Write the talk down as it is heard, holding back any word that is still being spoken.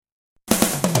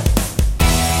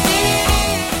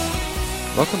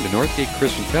Welcome to Northgate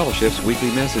Christian Fellowship's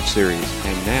weekly message series.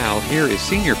 And now, here is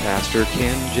Senior Pastor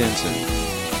Ken Jensen.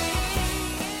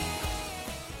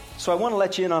 So I want to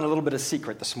let you in on a little bit of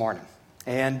secret this morning.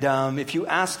 And if you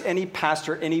ask any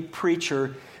pastor, any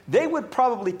preacher, they would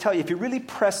probably tell you, if you really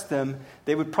pressed them,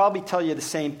 they would probably tell you the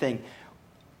same thing.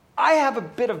 I have a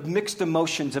bit of mixed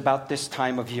emotions about this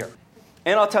time of year.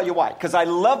 And I'll tell you why. Because I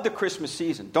love the Christmas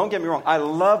season. Don't get me wrong. I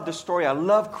love the story. I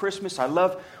love Christmas. I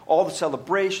love all the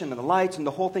celebration and the lights and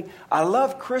the whole thing. I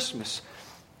love Christmas.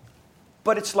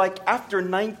 But it's like after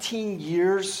 19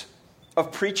 years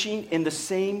of preaching in the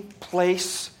same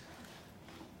place,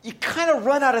 you kind of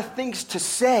run out of things to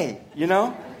say, you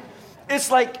know? It's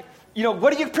like,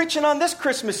 what are you preaching on this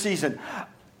Christmas season?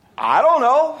 I don't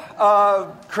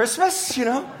know. Christmas,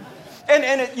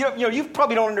 And you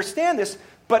probably don't understand this.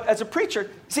 But as a preacher,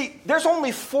 see, there's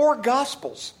only 4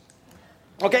 Gospels,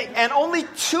 okay? And only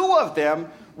 2 of them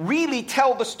really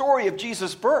tell the story of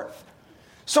Jesus' birth.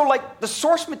 So, the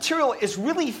source material is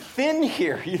really thin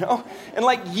here,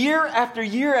 And, year after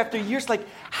year after year, it's like,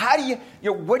 how do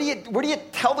you, where do you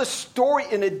tell the story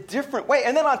in a different way?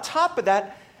 And then on top of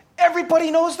that,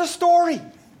 everybody knows the story.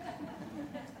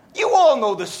 You all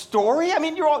know the story. I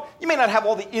mean, you may not have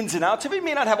all the ins and outs of it. You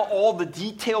may not have all the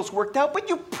details worked out, but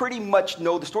you pretty much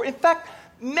know the story. In fact,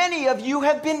 many of you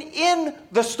have been in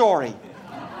the story.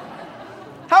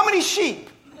 How many sheep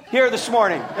here this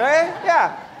morning?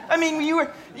 Yeah. I mean, you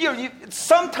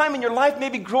sometime in your life,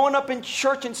 maybe growing up in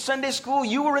church and Sunday school,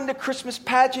 you were in the Christmas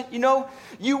pageant,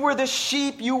 You were the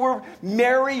sheep. You were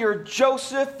Mary or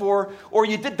Joseph, or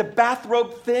you did the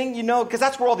bathrobe thing, because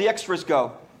that's where all the extras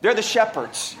go. They're the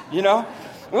shepherds, We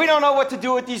don't know what to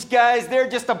do with these guys. They're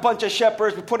just a bunch of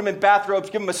shepherds. We put them in bathrobes,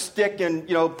 give them a stick, and,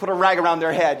 put a rag around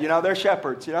their head. They're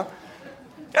shepherds,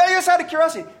 Just out of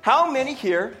curiosity, how many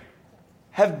here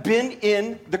have been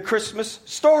in the Christmas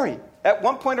story at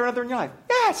one point or another in your life?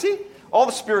 Yeah, see? All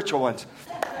the spiritual ones.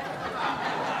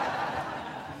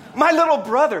 My little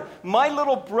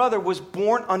brother was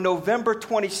born on November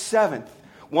 27th.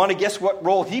 Want to guess what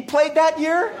role he played that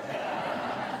year?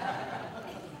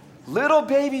 Little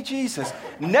baby Jesus,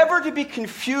 never to be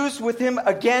confused with him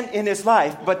again in his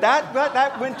life. But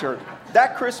that winter,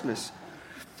 that Christmas,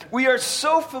 we are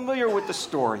so familiar with the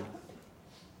story.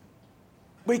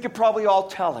 We could probably all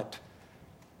tell it.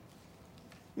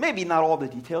 Maybe not all the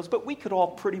details, but we could all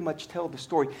pretty much tell the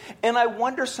story. And I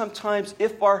wonder sometimes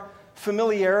if our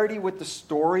familiarity with the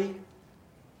story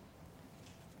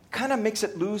kind of makes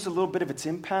it lose a little bit of its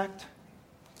impact,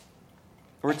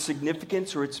 or its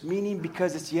significance, or its meaning,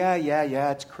 because it's,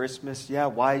 it's Christmas,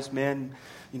 wise men,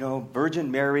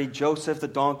 Virgin Mary, Joseph the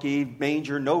donkey,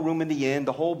 manger, no room in the inn,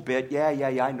 the whole bit,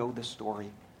 I know the story.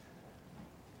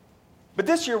 But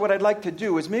this year, what I'd like to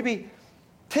do is maybe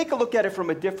take a look at it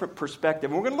from a different perspective.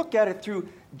 And we're going to look at it through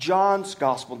John's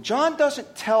gospel. John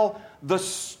doesn't tell the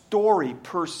story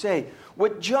per se.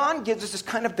 What John gives us is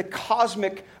kind of the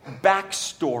cosmic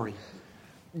backstory.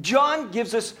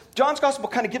 John's gospel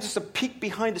kind of gives us a peek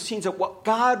behind the scenes of what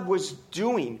God was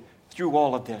doing through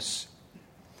all of this.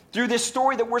 Through this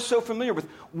story that we're so familiar with.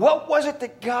 What was it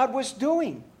that God was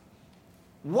doing?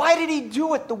 Why did he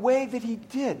do it the way that he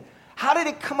did? How did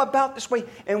it come about this way?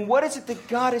 And what is it that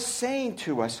God is saying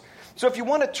to us? So if you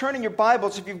want to turn in your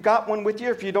Bibles, if you've got one with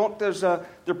you, if you don't,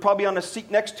 they're probably on a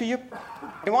seat next to you.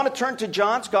 You want to turn to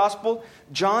John's gospel,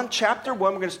 John chapter 1.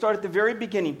 We're going to start at the very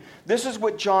beginning. This is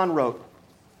what John wrote.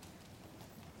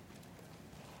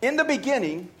 In the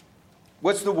beginning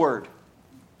was the Word,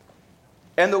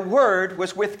 and the Word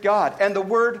was with God, and the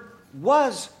Word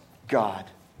was God.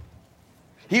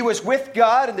 He was with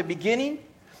God in the beginning.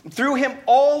 Through him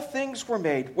all things were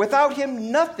made. Without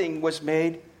him nothing was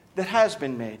made that has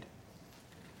been made.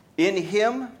 In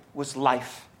him was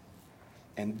life,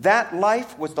 and that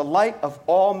life was the light of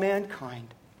all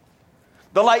mankind.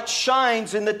 The light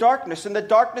shines in the darkness, and the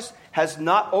darkness has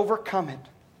not overcome it.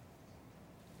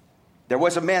 There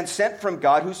was a man sent from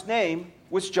God whose name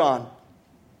was John.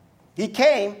 He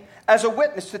came as a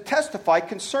witness to testify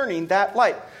concerning that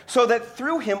light, so that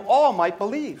through him all might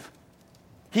believe.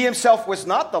 He himself was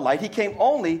not the light. He came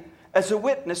only as a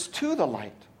witness to the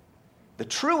light. The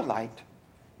true light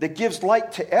that gives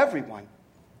light to everyone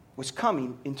was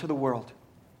coming into the world.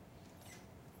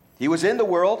 He was in the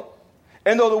world,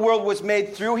 and though the world was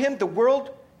made through him, the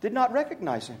world did not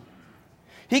recognize him.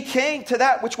 He came to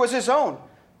that which was his own,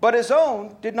 but his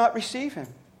own did not receive him.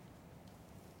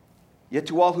 Yet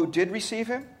to all who did receive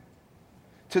him,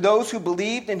 to those who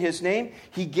believed in his name,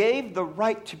 he gave the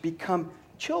right to become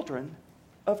children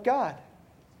of God.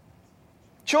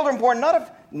 Children born not of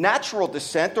natural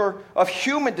descent or of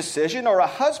human decision or a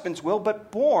husband's will,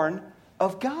 but born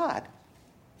of God.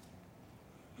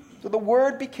 So the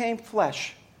Word became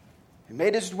flesh and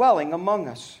made his dwelling among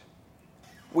us.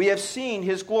 We have seen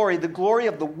his glory, the glory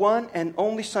of the one and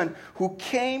only Son, who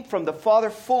came from the Father,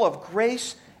 full of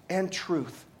grace and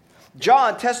truth.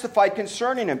 John testified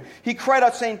concerning him. He cried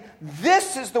out, saying,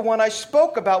 "This is the one I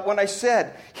spoke about when I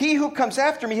said, 'He who comes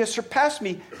after me has surpassed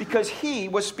me, because he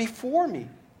was before me.'"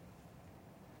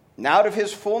 And out of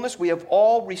his fullness we have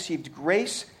all received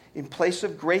grace in place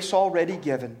of grace already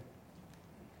given.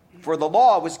 For the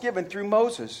law was given through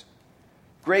Moses.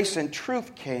 Grace and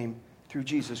truth came through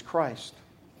Jesus Christ.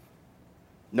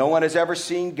 No one has ever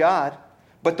seen God,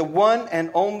 but the one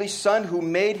and only Son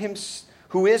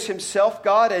who is himself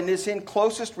God and is in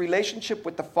closest relationship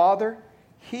with the Father,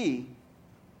 he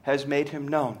has made him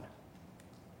known.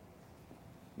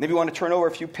 Maybe you want to turn over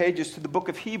a few pages to the book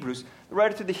of Hebrews. The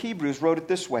writer to the Hebrews wrote it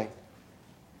this way.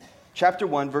 Chapter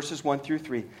 1, verses 1 through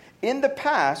 3. In the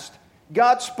past,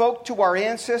 God spoke to our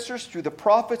ancestors through the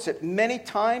prophets at many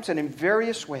times and in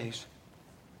various ways.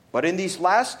 But in these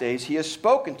last days, he has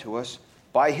spoken to us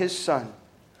by his Son,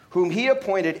 whom he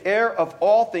appointed heir of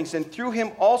all things, and through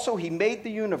him also he made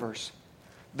the universe.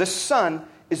 The Son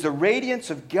is the radiance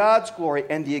of God's glory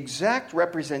and the exact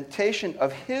representation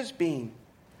of his being,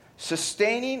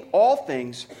 sustaining all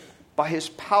things by his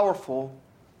powerful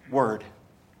word.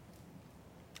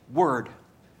 Word.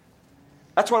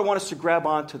 That's what I want us to grab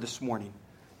onto this morning.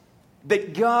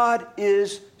 That God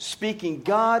is speaking.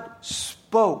 God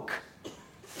spoke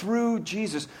through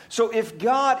Jesus. So if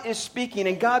God is speaking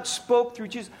and God spoke through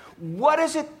Jesus, what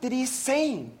is it that he's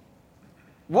saying?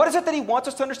 What is it that he wants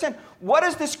us to understand? What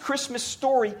does this Christmas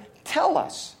story tell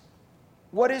us?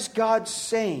 What is God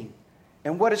saying?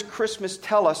 And what does Christmas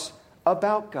tell us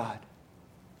about God?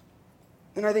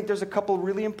 And I think there's a couple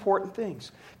really important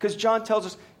things. Because John tells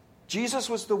us Jesus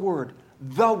was the Word,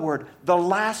 the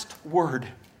last word,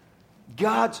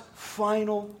 God's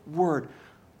final word.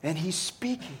 And he's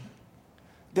speaking.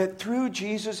 That through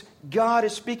Jesus, God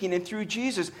is speaking. And through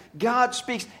Jesus, God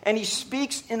speaks. And he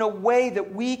speaks in a way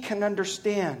that we can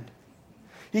understand.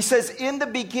 He says, "In the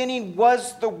beginning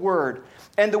was the Word,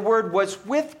 and the Word was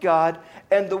with God,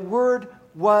 and the Word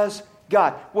was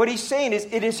God." What he's saying is,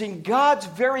 it is in God's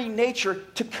very nature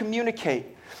to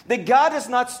communicate. That God does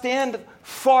not stand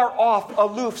far off,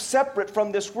 aloof, separate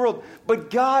from this world,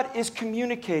 but God is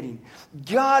communicating.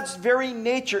 God's very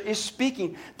nature is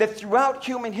speaking. That throughout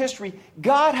human history,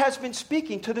 God has been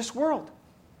speaking to this world.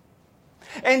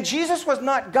 And Jesus was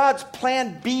not God's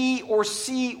plan B or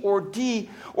C or D,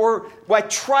 or well, I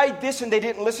tried this and they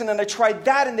didn't listen, and I tried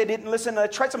that and they didn't listen, and I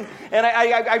tried something, and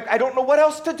I don't know what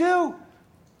else to do.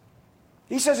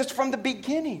 He says it's from the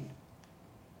beginning.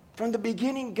 From the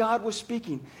beginning, God was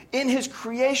speaking. In his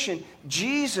creation,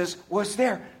 Jesus was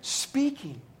there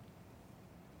speaking.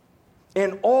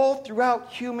 And all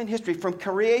throughout human history, from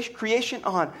creation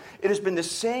on, it has been the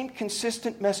same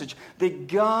consistent message that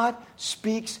God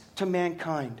speaks to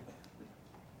mankind.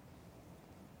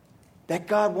 That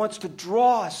God wants to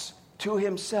draw us to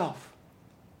himself.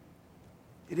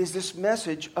 It is this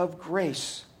message of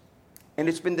grace. And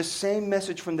it's been the same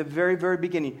message from the very, very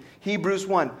beginning. Hebrews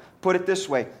 1 put it this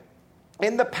way.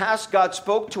 In the past, God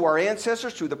spoke to our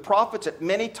ancestors through the prophets at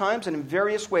many times and in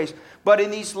various ways. But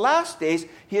in these last days,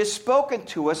 he has spoken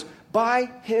to us by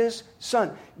his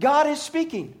Son. God is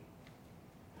speaking.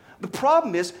 The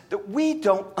problem is that we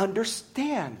don't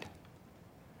understand.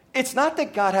 It's not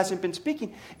that God hasn't been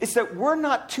speaking. It's that we're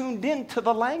not tuned in to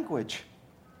the language.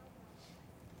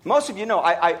 Most of you know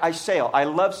I sail. I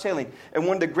love sailing. And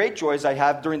one of the great joys I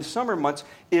have during the summer months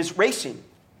is racing.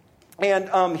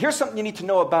 And here's something you need to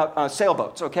know about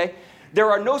sailboats, okay? There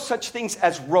are no such things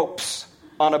as ropes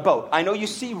on a boat. I know you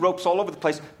see ropes all over the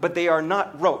place, but they are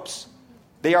not ropes.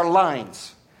 They are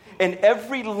lines. And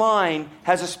every line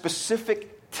has a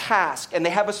specific task, and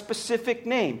they have a specific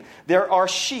name. There are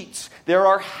sheets, there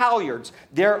are halyards,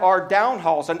 there are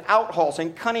downhauls and outhauls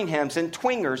and Cunninghams and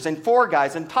twingers and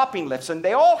foreguys and topping lifts, and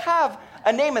they all have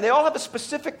a name and they all have a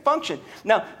specific function.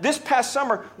 Now, this past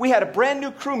summer, we had a brand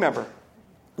new crew member.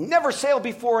 Never sailed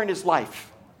before in his life.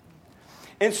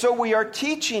 And so we are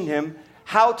teaching him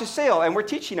how to sail. And we're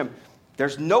teaching him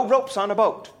there's no ropes on a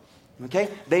boat. Okay?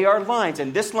 They are lines.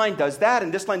 And this line does that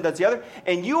and this line does the other.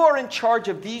 And you are in charge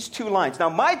of these two lines. Now,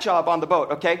 my job on the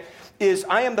boat, okay, is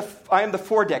I am the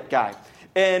foredeck guy.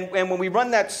 And when we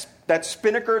run that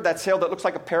spinnaker, that sail that looks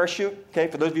like a parachute, okay,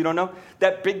 for those of you who don't know,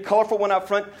 that big colorful one out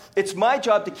front, it's my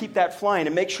job to keep that flying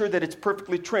and make sure that it's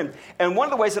perfectly trimmed. And one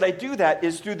of the ways that I do that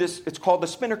is through this, it's called the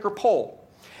spinnaker pole.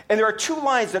 And there are two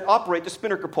lines that operate the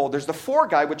spinnaker pole. There's the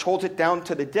foreguy, which holds it down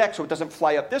to the deck so it doesn't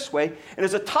fly up this way. And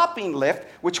there's a topping lift,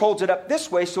 which holds it up this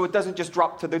way so it doesn't just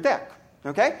drop to the deck.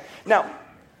 Okay? Now,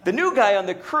 The new guy on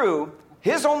the crew,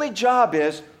 his only job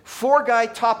is 4-guy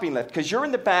topping lift, because you're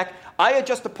in the back. I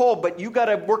adjust the pole, but you got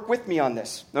to work with me on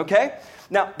this, okay?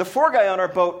 Now, the 4-guy on our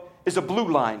boat is a blue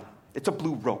line. It's a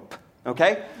blue rope,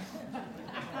 okay?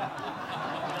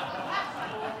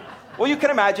 Well, you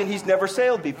can imagine he's never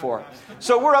sailed before.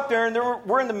 So we're up there, and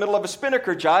we're in the middle of a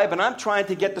spinnaker jibe, and I'm trying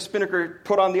to get the spinnaker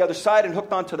put on the other side and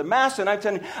hooked onto the mast, and I'm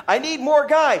telling him, I need more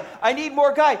guy.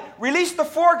 Release the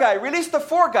 4-guy.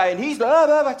 And he's, pull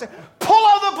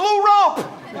out the blue rope.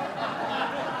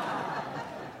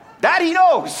 That he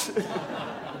knows.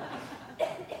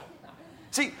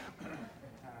 See,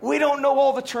 we don't know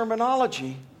all the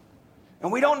terminology,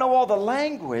 and we don't know all the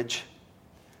language.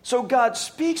 So God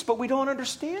speaks, but we don't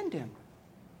understand him.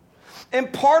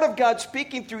 And part of God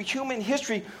speaking through human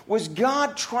history was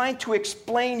God trying to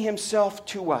explain himself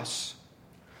to us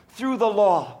through the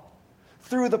law,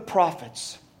 through the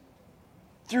prophets,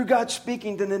 through God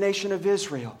speaking to the nation of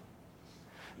Israel.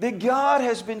 That God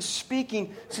has been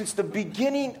speaking since the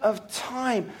beginning of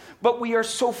time, but we are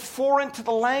so foreign to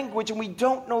the language and we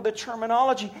don't know the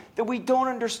terminology that we don't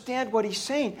understand what he's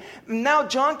saying. Now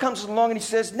John comes along and he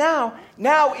says, now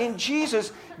in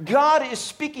Jesus, God is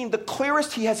speaking the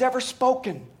clearest he has ever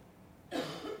spoken.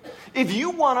 If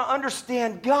you want to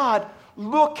understand God,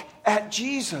 look at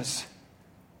Jesus.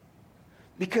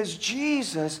 Because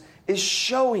Jesus is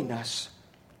showing us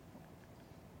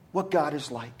what God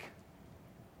is like.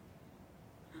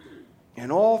 And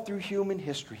all through human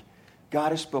history,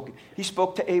 God has spoken. He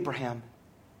spoke to Abraham,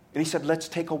 and he said, let's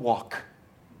take a walk.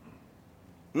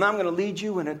 Now I'm going to lead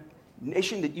you in a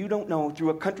nation that you don't know, through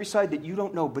a countryside that you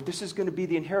don't know, but this is going to be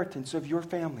the inheritance of your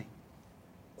family.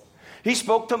 He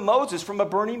spoke to Moses from a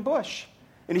burning bush,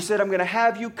 and he said, I'm going to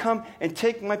have you come and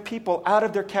take my people out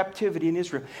of their captivity in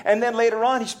Israel. And then later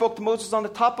on, he spoke to Moses on the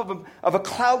top of a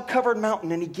cloud-covered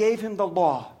mountain, and he gave him the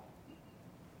law.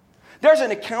 There's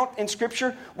an account in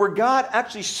Scripture where God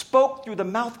actually spoke through the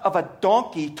mouth of a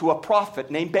donkey to a prophet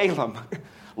named Balaam.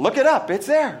 Look it up. It's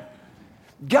there.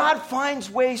 God finds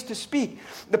ways to speak.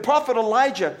 The prophet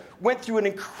Elijah went through an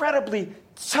incredibly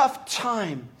tough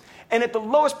time. And at the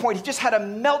lowest point, he just had a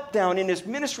meltdown in his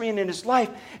ministry and in his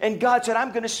life. And God said, I'm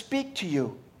going to speak to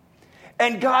you.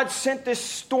 And God sent this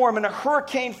storm and a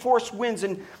hurricane-force winds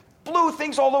and blew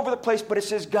things all over the place. But it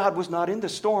says God was not in the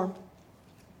storm.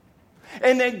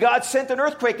 And then God sent an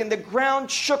earthquake, and the ground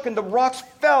shook, and the rocks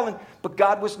fell, but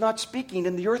God was not speaking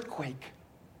in the earthquake.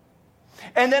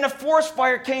 And then a forest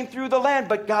fire came through the land,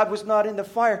 but God was not in the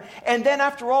fire. And then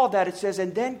after all that, it says,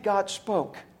 and then God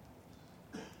spoke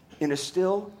in a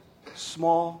still,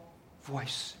 small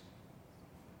voice.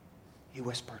 He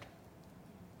whispered.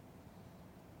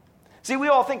 See, we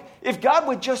all think, if God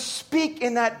would just speak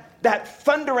in that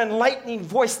thunder and lightning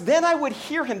voice, then I would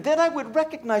hear him, then I would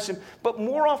recognize him. But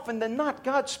more often than not,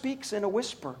 God speaks in a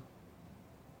whisper.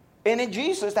 And in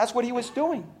Jesus, that's what he was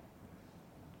doing.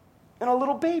 And a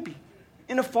little baby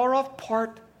in a far-off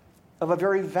part of a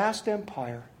very vast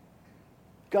empire,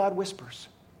 God whispers.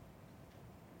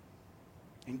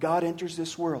 And God enters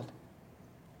this world.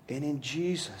 And in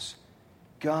Jesus,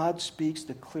 God speaks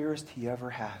the clearest he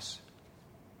ever has.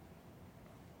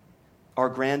 Our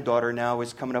granddaughter now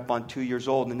is coming up on 2 years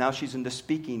old, and now she's in the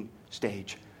speaking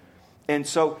stage. And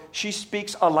so she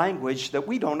speaks a language that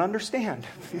we don't understand.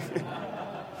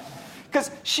 Because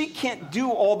she can't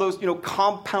do all those,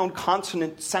 compound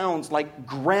consonant sounds like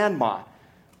grandma.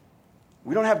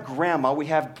 We don't have grandma, we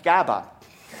have Gaba.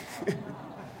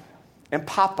 And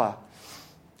Papa.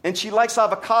 And she likes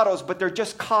avocados, but they're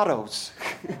just cados.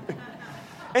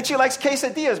 And she likes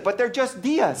quesadillas, but they're just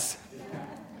dias.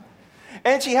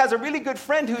 And she has a really good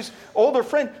friend, older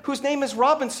friend, whose name is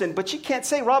Robinson, but she can't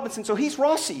say Robinson, so he's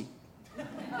Rossi.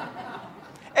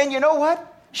 And you know what?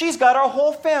 She's got our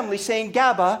whole family saying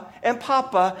Gaba and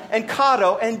Papa and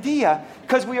Cado and Dia,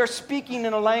 because we are speaking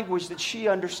in a language that she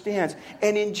understands.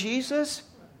 And in Jesus,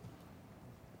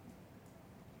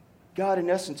 God in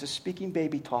essence is speaking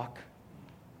baby talk,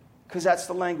 because that's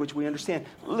the language we understand.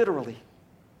 Literally.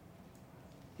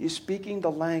 He's speaking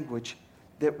the language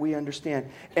that we understand.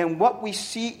 And what we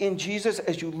see in Jesus,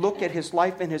 as you look at his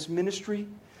life and his ministry,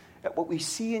 what we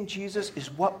see in Jesus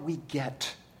is what we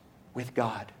get with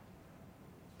God.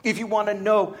 If you want to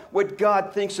know what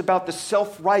God thinks about the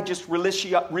self-righteous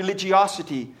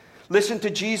religiosity, listen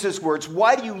to Jesus' words.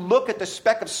 Why do you look at the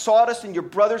speck of sawdust in your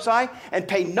brother's eye and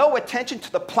pay no attention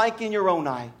to the plank in your own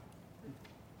eye?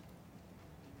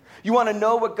 You want to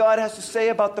know what God has to say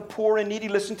about the poor and needy?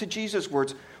 Listen to Jesus'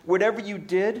 words. Whatever you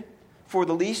did for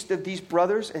the least of these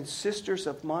brothers and sisters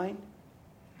of mine,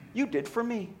 you did for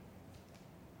me.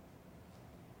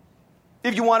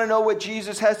 If you want to know what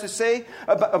Jesus has to say,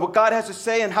 about what God has to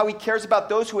say and how he cares about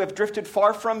those who have drifted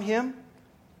far from him,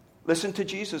 listen to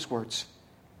Jesus' words.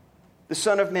 The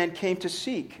Son of Man came to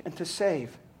seek and to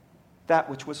save that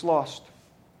which was lost.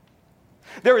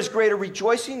 There is greater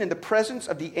rejoicing in the presence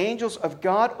of the angels of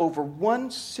God over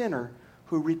one sinner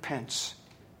who repents.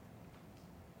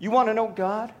 You want to know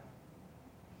God?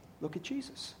 Look at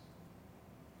Jesus.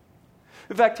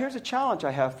 In fact, here's a challenge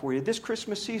I have for you this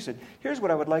Christmas season. Here's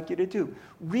what I would like you to do.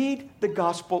 Read the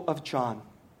Gospel of John.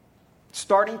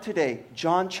 Starting today,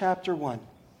 John chapter 1.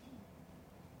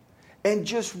 And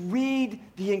just read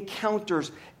the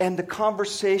encounters and the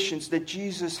conversations that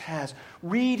Jesus has.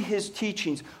 Read his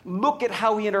teachings. Look at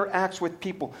how he interacts with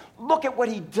people. Look at what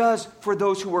he does for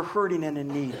those who are hurting and in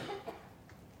need.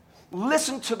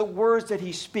 Listen to the words that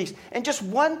he speaks. And just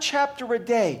one chapter a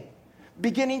day,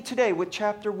 beginning today with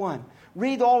chapter 1.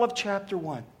 Read all of chapter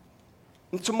 1.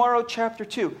 And tomorrow, chapter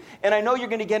 2. And I know you're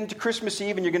going to get into Christmas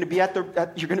Eve and you're going to be at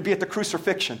the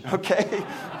crucifixion, okay?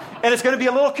 And it's going to be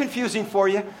a little confusing for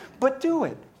you, but do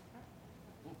it.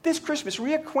 This Christmas,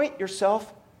 reacquaint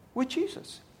yourself with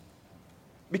Jesus.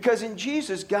 Because in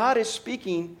Jesus, God is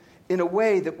speaking in a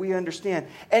way that we understand.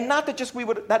 And not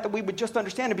that we would just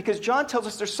understand it, because John tells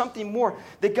us there's something more,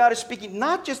 that God is speaking,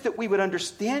 not just that we would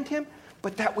understand him,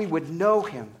 but that we would know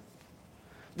him.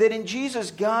 That in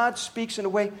Jesus, God speaks in a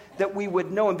way that we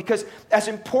would know him. Because as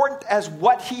important as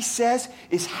what he says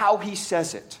is how he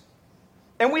says it.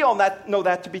 And we all know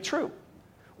that to be true.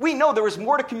 We know there is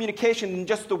more to communication than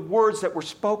just the words that were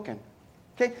spoken.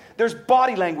 Okay? There's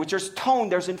body language, there's tone,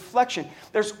 there's inflection.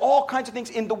 There's all kinds of things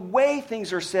in the way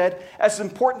things are said as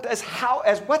important as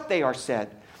what they are said.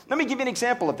 Let me give you an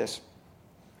example of this.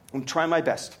 I'm trying my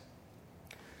best.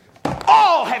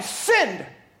 All have sinned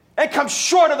and come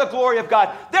short of the glory of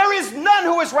God. There is none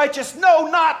who is righteous, no,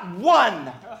 not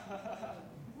one.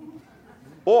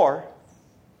 Or,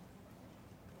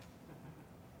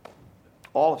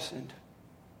 all have sinned,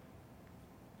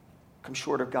 come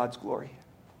short of God's glory.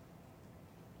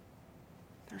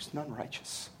 There's none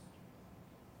righteous.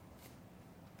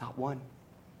 Not one.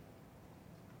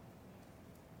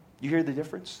 You hear the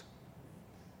difference?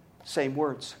 Same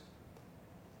words.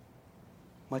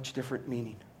 Much different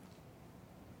meaning.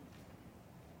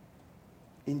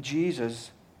 In Jesus,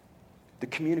 the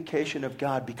communication of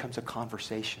God becomes a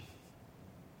conversation.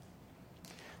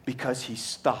 Because he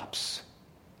stops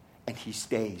and he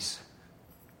stays.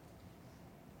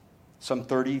 Some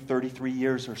 33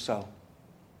 years or so.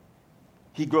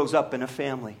 He grows up in a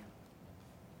family.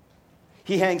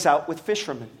 He hangs out with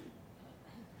fishermen.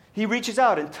 He reaches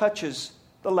out and touches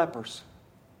the lepers.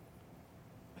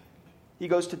 He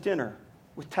goes to dinner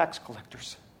with tax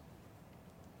collectors.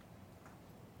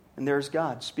 And there's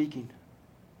God speaking.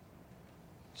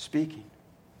 Speaking.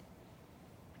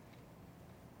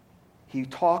 He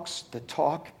talks the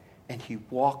talk and he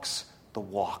walks the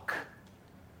walk.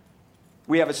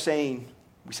 We have a saying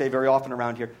we say very often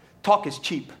around here, talk is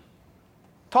cheap.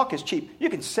 Talk is cheap. You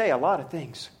can say a lot of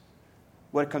things.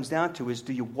 What it comes down to is,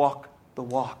 do you walk the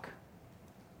walk?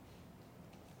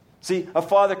 See, a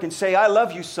father can say, I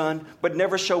love you, son, but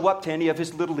never show up to any of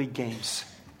his Little League games.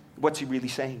 What's he really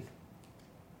saying?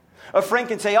 A friend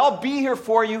can say, I'll be here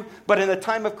for you, but in the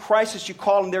time of crisis you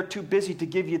call and they're too busy to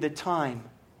give you the time.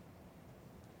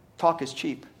 Talk is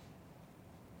cheap.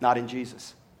 Not in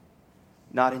Jesus.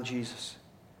 Not in Jesus.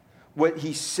 What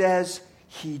he says,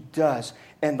 he does.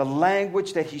 And the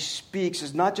language that he speaks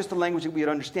is not just the language that we would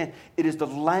understand. It is the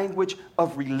language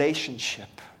of relationship.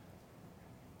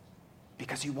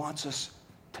 Because he wants us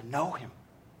to know him.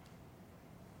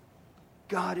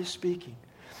 God is speaking.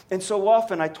 And so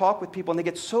often I talk with people and they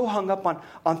get so hung up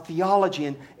on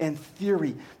theology and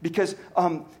theory because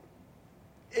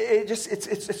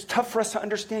it's tough for us to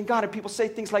understand God. And people say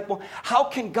things like, well, how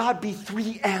can God be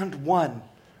three and one?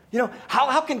 You know,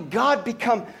 how can God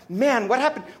become man? What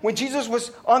happened when Jesus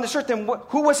was on this earth? And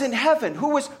who was in heaven?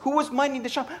 Who was minding the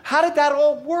shop? How did that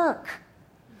all work?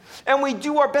 And we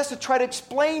do our best to try to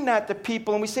explain that to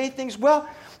people. And we say things, well,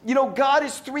 you know, God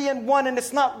is 3 and 1, and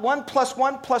it's not 1 plus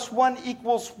 1 plus 1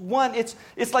 equals 1.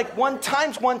 It's like 1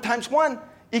 times 1 times 1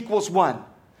 equals 1.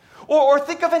 Or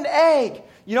think of an egg.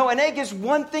 You know, an egg is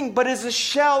one thing, but it's a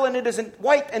shell, and it isn't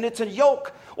white, and it's a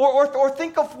yolk. Or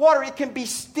think of water. It can be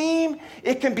steam,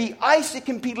 it can be ice, it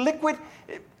can be liquid.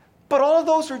 But all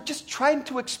those are just trying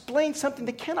to explain something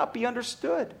that cannot be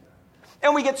understood.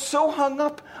 And we get so hung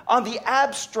up on the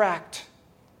abstract.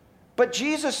 But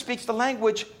Jesus speaks the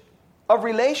language of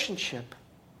relationship.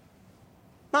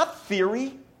 Not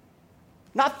theory,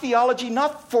 not theology,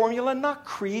 not formula, not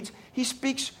creeds. He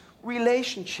speaks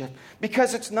relationship.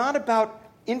 Because it's not about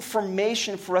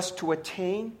information for us to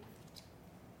attain.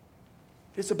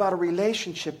 It's about a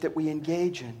relationship that we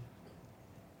engage in.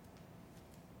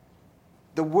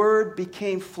 The Word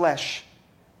became flesh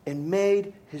and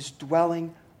made his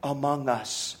dwelling among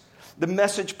us. The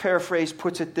Message paraphrase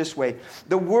puts it this way: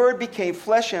 the Word became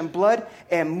flesh and blood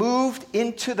and moved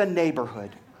into the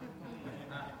neighborhood.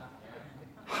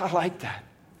 I like that.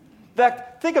 In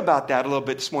fact, think about that a little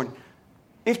bit this morning.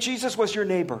 If Jesus was your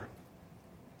neighbor,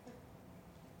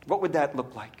 what would that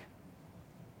look like?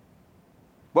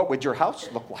 What would your house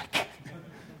look like?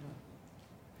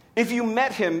 If you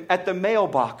met him at the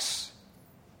mailbox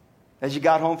as you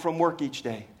got home from work each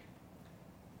day,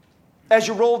 as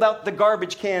you rolled out the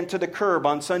garbage can to the curb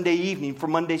on Sunday evening for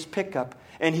Monday's pickup,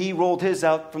 and he rolled his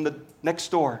out from the next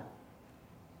door.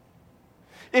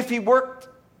 If he worked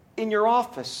in your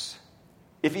office,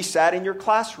 if he sat in your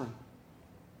classroom,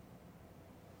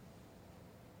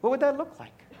 what would that look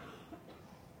like?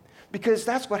 Because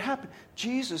that's what happened.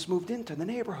 Jesus moved into the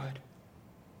neighborhood.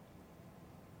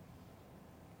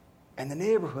 And the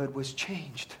neighborhood was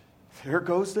changed. There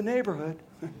goes the neighborhood.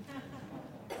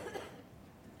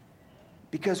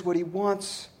 Because what he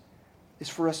wants is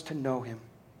for us to know him.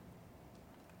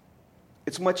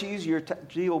 It's much easier to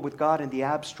deal with God in the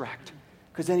abstract,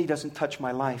 because then he doesn't touch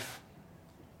my life.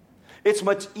 It's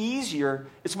much easier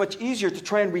to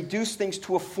try and reduce things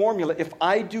to a formula. If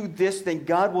I do this, then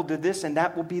God will do this, and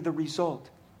that will be the result.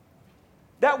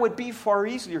 That would be far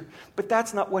easier, but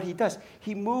that's not what he does.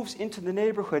 He moves into the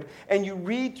neighborhood, and you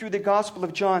read through the Gospel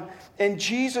of John, and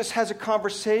Jesus has a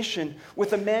conversation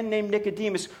with a man named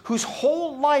Nicodemus, whose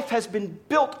whole life has been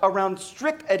built around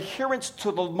strict adherence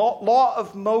to the law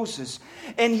of Moses,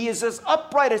 and he is as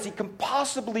upright as he can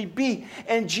possibly be.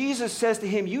 And Jesus says to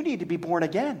him, you need to be born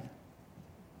again.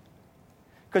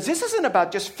 Because this isn't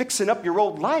about just fixing up your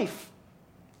old life.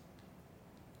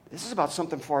 This is about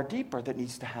something far deeper that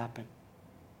needs to happen.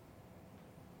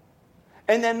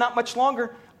 And then not much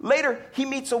longer later, he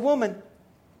meets a woman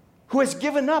who has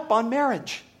given up on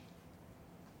marriage.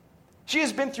 She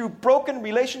has been through broken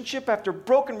relationship after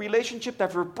broken relationship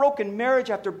after broken marriage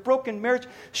after broken marriage.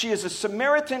 She is a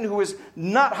Samaritan who is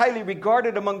not highly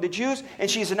regarded among the Jews,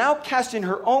 and she is an outcast in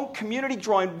her own community,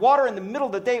 drawing water in the middle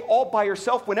of the day all by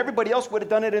herself when everybody else would have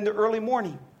done it in the early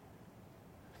morning.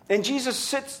 And Jesus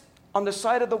sits on the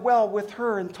side of the well with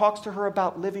her and talks to her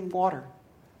about living water.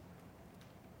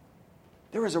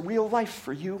 There is a real life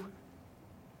for you.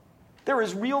 There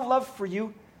is real love for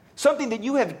you. Something that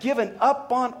you have given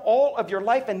up on all of your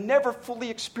life and never fully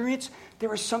experienced.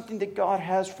 There is something that God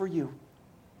has for you.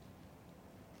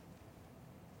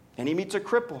 And he meets a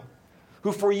cripple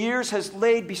who for years has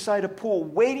laid beside a pool,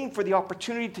 waiting for the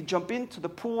opportunity to jump into the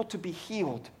pool to be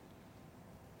healed.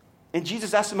 And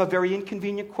Jesus asks him a very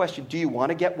inconvenient question. Do you want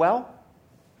to get well?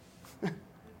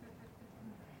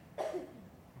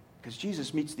 Because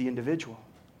Jesus meets the individual.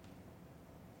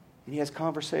 And he has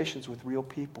conversations with real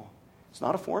people. It's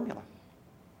not a formula.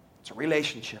 It's a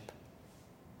relationship.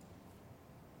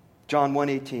 John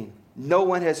 1:18. No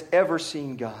one has ever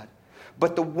seen God,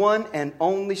 but the one and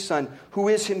only Son, who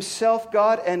is himself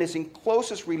God and is in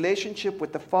closest relationship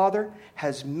with the Father,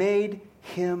 has made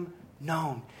him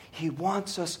known. He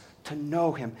wants us to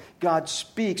know him. God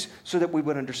speaks so that we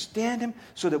would understand him,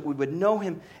 so that we would know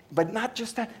him. But not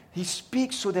just that. He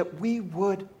speaks so that we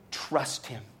would trust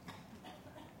him.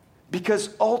 Because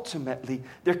ultimately,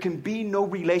 there can be no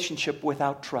relationship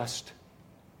without trust.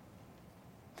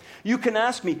 You can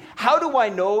ask me, how do I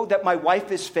know that my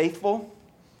wife is faithful?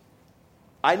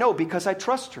 I know because I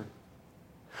trust her.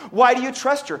 Why do you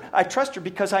trust her? I trust her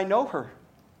because I know her.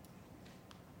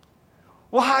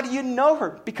 Well, how do you know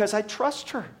her? Because I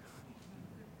trust her.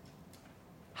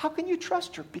 How can you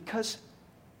trust her? Because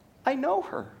I know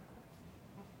her.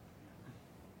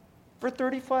 For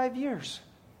 35 years,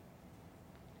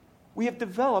 we have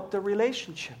developed a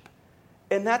relationship.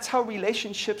 And that's how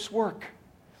relationships work.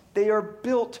 They are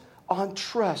built on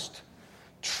trust.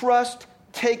 Trust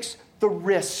takes the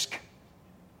risk.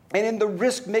 And in the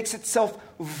risk makes itself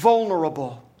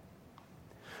vulnerable.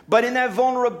 But in that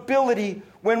vulnerability,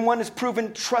 when one is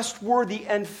proven trustworthy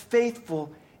and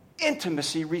faithful,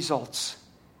 intimacy results.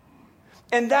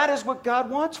 And that is what God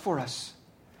wants for us.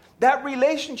 That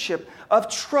relationship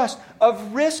of trust,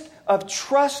 of risk, of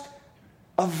trust,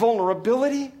 of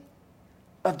vulnerability,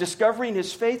 of discovering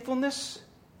his faithfulness,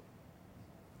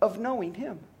 of knowing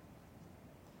him.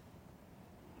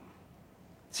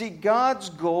 See, God's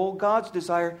goal, God's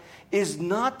desire is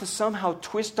not to somehow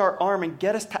twist our arm and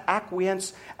get us to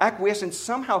acquiesce and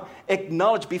somehow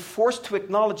acknowledge, be forced to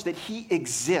acknowledge that he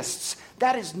exists.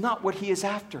 That is not what he is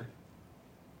after.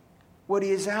 What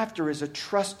he is after is a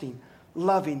trusting,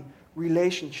 loving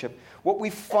relationship. What we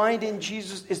find in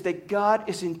Jesus is that God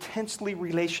is intensely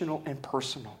relational and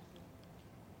personal.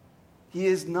 He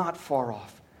is not far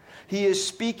off. He is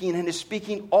speaking, and his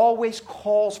speaking always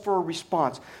calls for a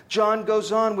response. John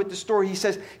goes on with the story. He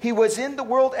says, he was in the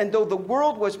world, and though the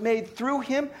world was made through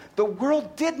him, the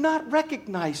world did not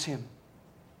recognize him.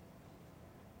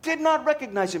 Did not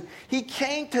recognize him. He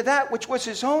came to that which was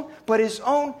his own, but his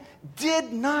own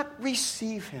did not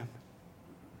receive him.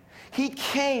 He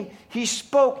came, he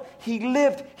spoke, he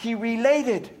lived, he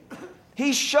related.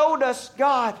 He showed us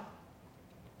God,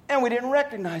 and we didn't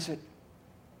recognize it.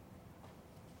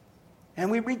 And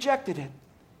we rejected it.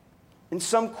 And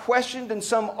some questioned, and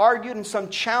some argued, and some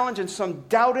challenged, and some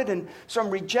doubted, and some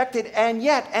rejected. And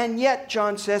yet,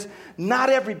 John says, not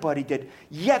everybody did.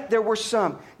 Yet there were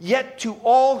some. Yet to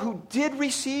all who did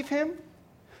receive him,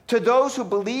 to those who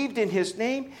believed in his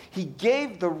name, he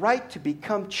gave the right to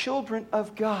become children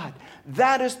of God.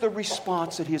 That is the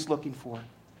response that he is looking for.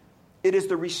 It is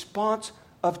the response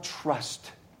of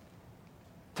trust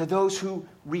to those who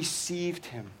received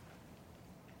him.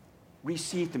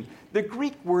 Received him. The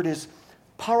Greek word is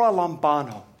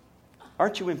paralambano.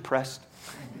 Aren't you impressed?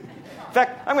 In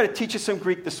fact, I'm going to teach you some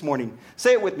Greek this morning.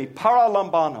 Say it with me.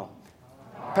 Paralambano.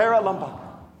 Paralambano.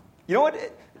 You know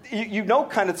what? You know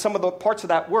kind of some of the parts of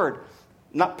that word.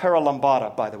 Not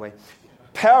paralambada, by the way.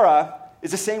 Para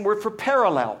is the same word for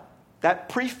parallel. That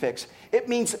prefix. It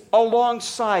means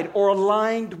alongside or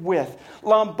aligned with.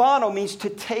 Lambano means to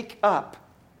take up.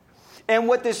 And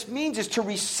what this means is to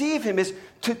receive him, is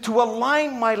to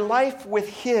align my life with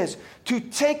his, to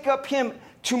take up him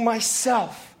to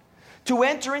myself, to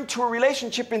enter into a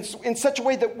relationship in such a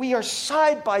way that we are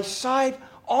side by side,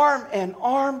 arm in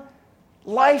arm,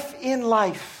 life in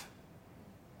life.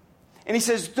 And he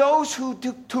says, those who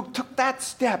took that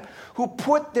step, who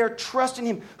put their trust in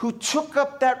him, who took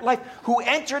up that life, who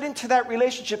entered into that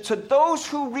relationship, to those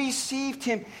who received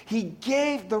him, he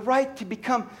gave the right to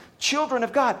become children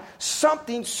of God.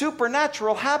 Something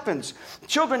supernatural happens.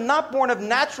 Children not born of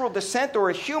natural descent or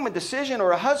a human decision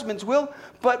or a husband's will,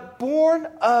 but born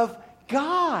of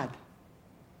God.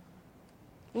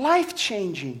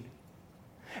 Life-changing.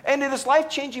 And it is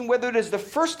life-changing whether it is the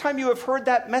first time you have heard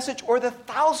that message or the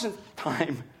 1,000th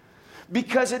time.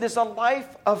 Because it is a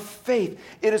life of faith.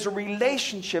 It is a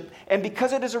relationship. And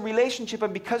because it is a relationship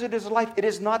and because it is a life, it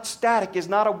is not static. It's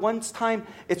not a once-time,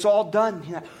 it's all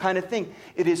done kind of thing.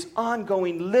 It is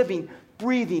ongoing, living,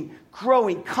 breathing,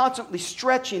 growing, constantly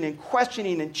stretching and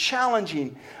questioning and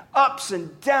challenging. Ups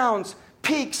and downs,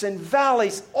 peaks and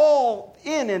valleys, all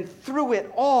in and through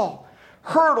it all.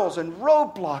 Hurdles and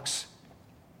roadblocks.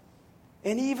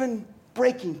 And even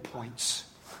breaking points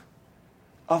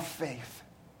of faith.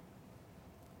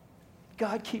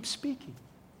 God keeps speaking.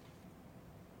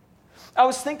 I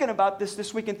was thinking about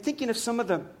this week and thinking of some of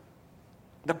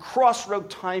the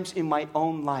crossroad times in my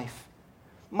own life,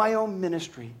 my own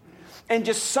ministry, and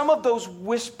just some of those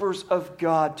whispers of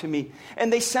God to me.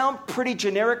 And they sound pretty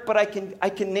generic, but I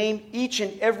can name each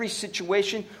and every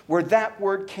situation where that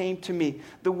word came to me,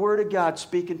 the word of God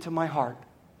speaking to my heart.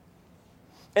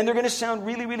 And they're going to sound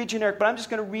really, really generic, but I'm just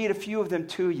going to read a few of them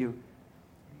to you.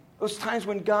 Those times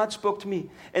when God spoke to me.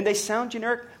 And they sound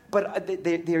generic, but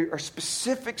there are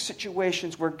specific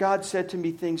situations where God said to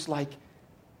me things like,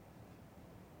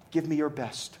 give me your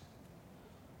best.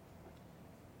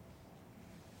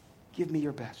 Give me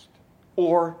your best.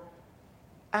 Or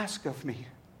ask of me.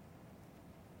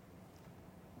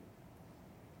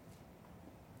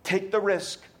 Take the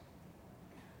risk.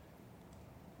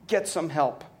 Get some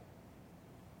help.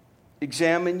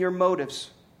 Examine your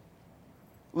motives.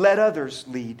 Let others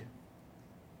lead.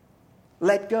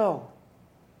 Let go.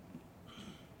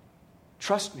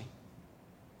 Trust me.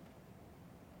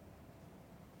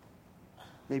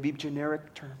 Maybe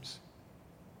generic terms.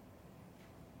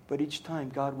 But each time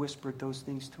God whispered those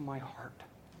things to my heart.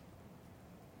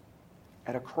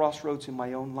 At a crossroads in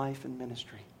my own life and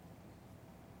ministry.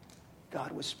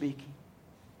 God was speaking.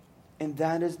 And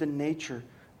that is the nature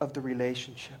of the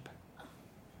relationship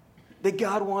that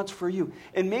God wants for you.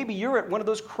 And maybe you're at one of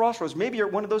those crossroads. Maybe you're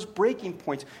at one of those breaking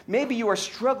points. Maybe you are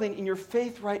struggling in your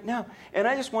faith right now. And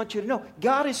I just want you to know,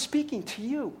 God is speaking to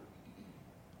you.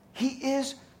 He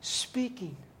is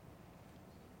speaking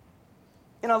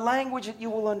in a language that you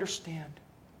will understand,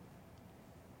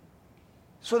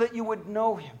 so that you would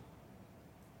know him.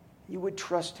 You would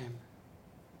trust him.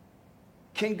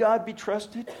 Can God be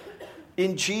trusted?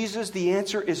 In Jesus, the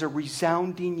answer is a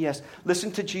resounding yes.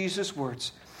 Listen to Jesus'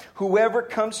 words. Whoever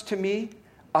comes to me,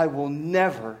 I will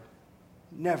never,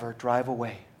 never drive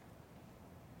away.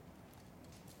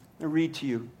 I read to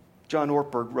you. John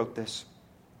Ortberg wrote this.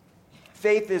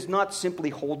 Faith is not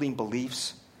simply holding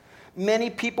beliefs.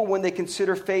 Many people, when they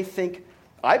consider faith, think,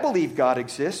 I believe God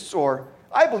exists, or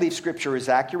I believe Scripture is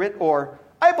accurate, or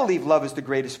I believe love is the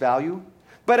greatest value.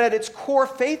 But at its core,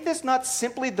 faith is not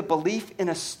simply the belief in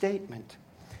a statement.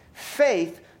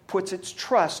 Faith puts its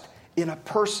trust in a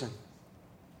person.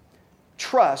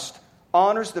 Trust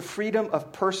honors the freedom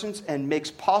of persons and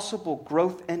makes possible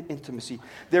growth and intimacy.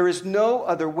 There is no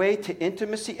other way to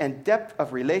intimacy and depth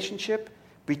of relationship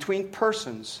between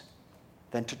persons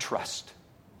than to trust.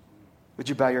 Would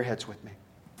you bow your heads with me?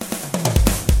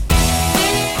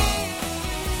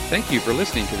 Thank you for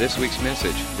listening to this week's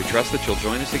message. We trust that you'll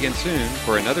join us again soon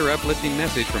for another uplifting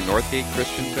message from Northgate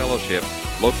Christian Fellowship,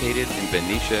 located in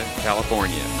Benicia,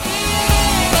 California.